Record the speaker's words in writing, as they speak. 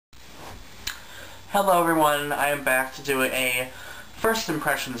Hello everyone, I am back to do a first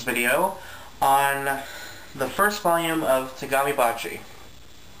impressions video on the first volume of Tegami Bachi.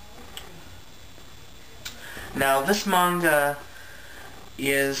 Now this manga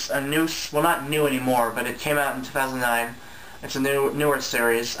is a new, well not new anymore, but it came out in 2009. It's a newer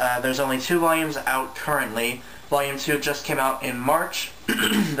series. There's only 2 volumes out currently. Volume 2 just came out in March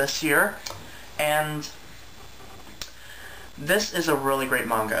this year, and this is a really great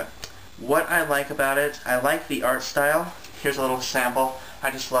manga. What I like about it, I like the art style. Here's a little sample. I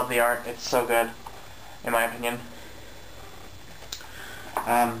just love the art. It's so good, in my opinion.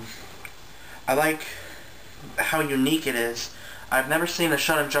 I like how unique it is. I've never seen a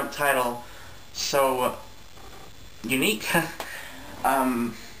Shonen Jump title so unique.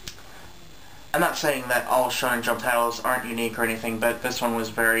 I'm not saying that all Shonen Jump titles aren't unique or anything, but this one was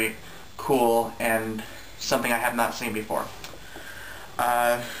very cool and something I have not seen before.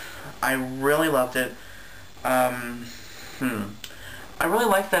 I really loved it. I really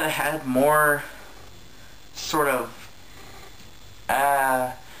liked that it had more sort of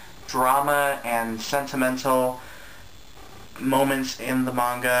drama and sentimental moments in the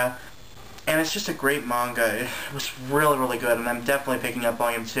manga, and it's just a great manga. It was really, really good, and I'm definitely picking up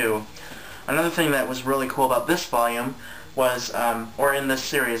Volume 2. Another thing that was really cool about this volume was, or in this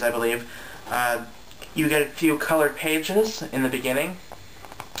series, I believe, you get a few colored pages in the beginning.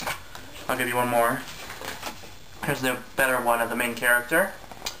 I'll give you one more. Here's the better one of the main character,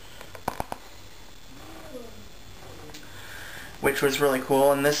 which was really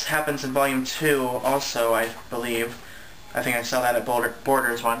cool, and this happens in Volume 2 also, I believe. I think I saw that at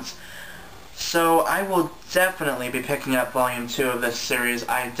Borders once. So I will definitely be picking up Volume 2 of this series.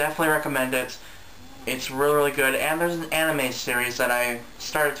 I definitely recommend it. It's really, really good, and there's an anime series that I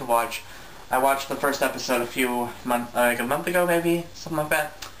started to watch. I watched the first episode like a month ago maybe, something like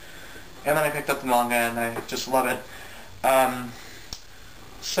that. And then I picked up the manga, and I just love it.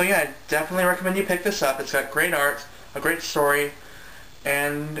 So yeah, I definitely recommend you pick this up. It's got great art, a great story,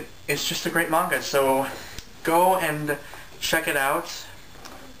 and it's just a great manga. So go and check it out,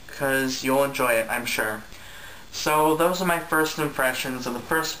 because you'll enjoy it, I'm sure. So those are my first impressions of the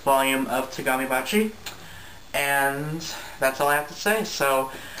first volume of Tegami Bachi, and that's all I have to say. So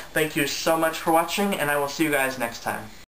thank you so much for watching, and I will see you guys next time.